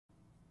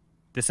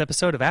This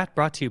episode of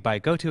brought to you by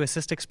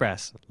GoToAssist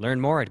Express. Learn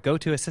more at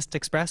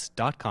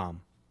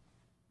gotoassistexpress.com.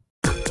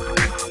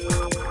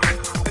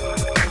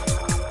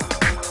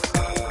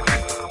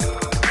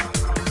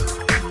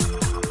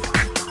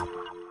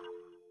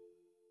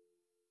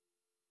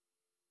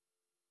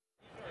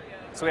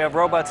 So we have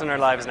robots in our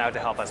lives now to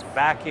help us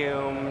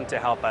vacuum, to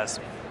help us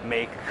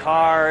make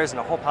cars, and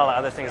a whole pile of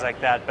other things like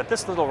that. But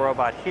this little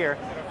robot here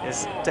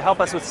is to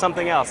help us with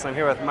something else. I'm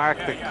here with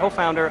Marek, the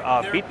co-founder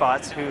of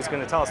Beatbots, who's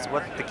going to tell us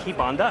what the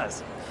Keepon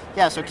does.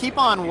 Yeah, so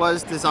Keepon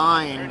was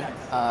designed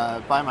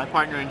by my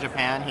partner in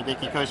Japan,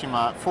 Hideki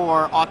Kojima,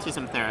 for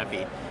autism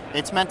therapy.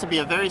 It's meant to be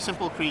a very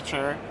simple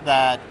creature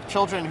that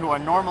children who are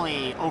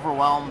normally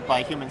overwhelmed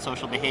by human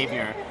social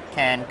behavior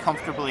can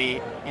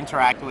comfortably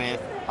interact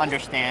with,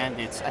 understand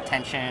its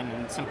attention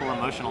and simple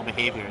emotional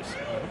behaviors.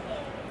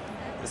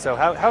 So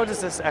how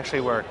does this actually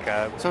work?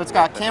 So it's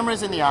got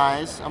cameras in the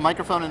eyes, a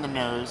microphone in the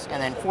nose,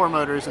 and then 4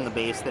 motors in the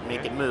base that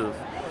make it move.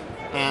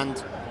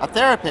 And a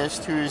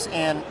therapist who's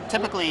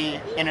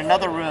typically in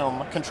another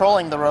room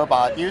controlling the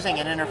robot using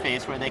an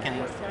interface where they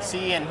can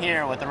see and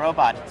hear what the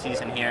robot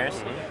sees and hears,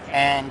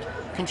 and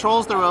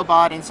controls the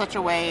robot in such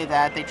a way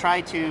that they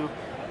try to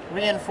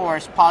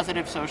reinforce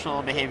positive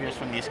social behaviors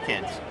from these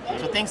kids.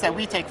 So things that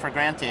we take for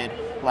granted,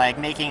 like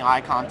making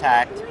eye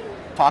contact,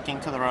 talking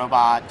to the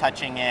robot,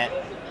 touching it,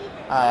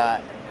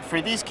 for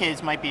these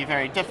kids might be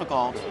very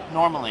difficult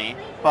normally,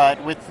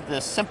 but with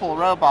this simple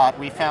robot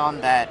we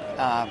found that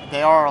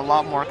they are a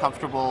lot more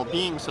comfortable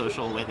being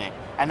social with it.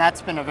 And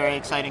that's been a very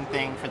exciting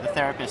thing for the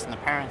therapist and the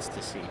parents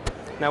to see.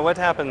 Now what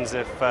happens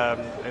if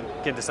a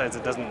kid decides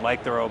it doesn't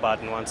like the robot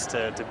and wants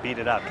to beat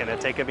it up? Can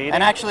it take a beating?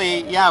 And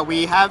actually, yeah,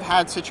 we have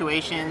had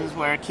situations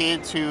where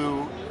kids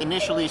who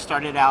initially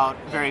started out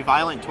very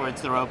violent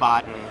towards the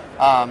robot,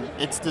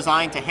 it's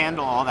designed to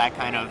handle all that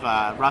kind of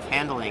rough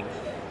handling.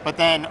 But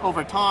then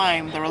over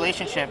time, the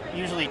relationship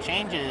usually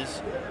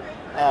changes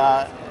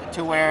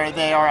to where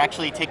they are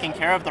actually taking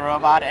care of the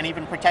robot and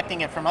even protecting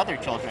it from other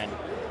children.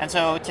 And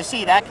so to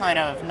see that kind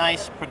of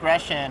nice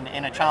progression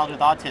in a child with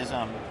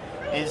autism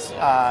is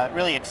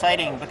really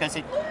exciting, because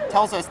it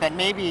tells us that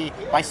maybe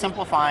by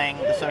simplifying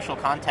the social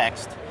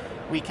context,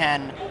 we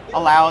can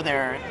allow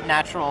their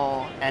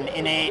natural and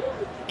innate,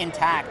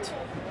 intact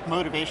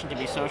motivation to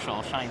be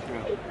social shine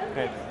through.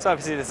 Okay. So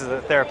obviously this is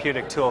a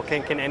therapeutic tool.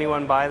 Can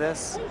anyone buy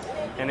this?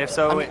 And if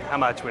so, how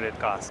much would it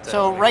cost?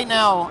 So right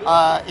now,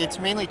 it's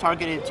mainly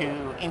targeted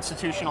to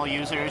institutional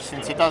users,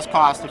 since it does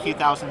cost a few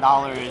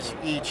 $1,000s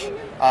each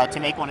to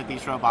make one of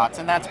these robots.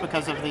 And that's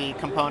because of the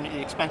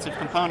expensive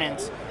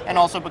components, and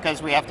also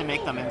because we have to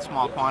make them in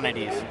small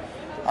quantities.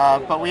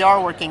 But we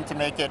are working to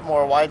make it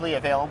more widely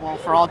available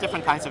for all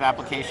different kinds of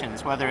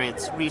applications, whether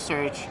it's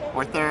research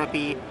or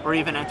therapy or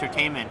even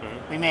entertainment.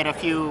 We made a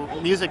few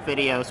music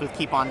videos with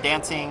Keepon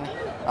dancing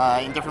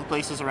in different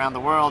places around the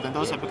world, and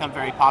those have become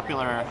very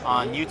popular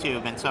on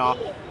YouTube. And so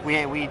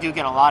we do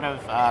get a lot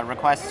of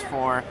requests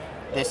for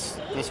this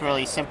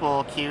really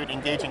simple, cute,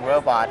 engaging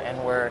robot,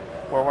 and we're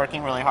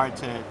working really hard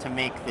to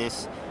make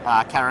this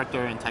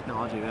character and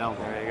technology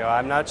available. There you go.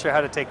 I'm not sure how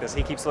to take this.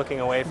 He keeps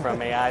looking away from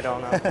me. I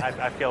don't know.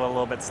 I feel a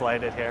little bit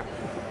slighted here.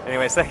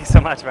 Anyways, thank you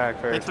so much, Marek,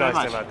 for telling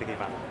us about the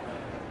Keepon.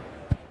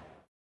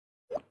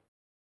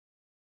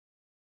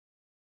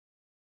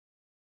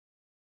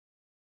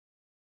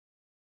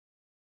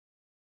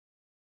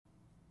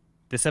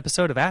 This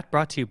episode of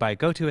brought to you by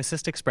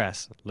GoToAssist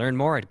Express. Learn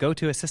more at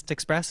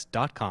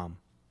gotoassistexpress.com.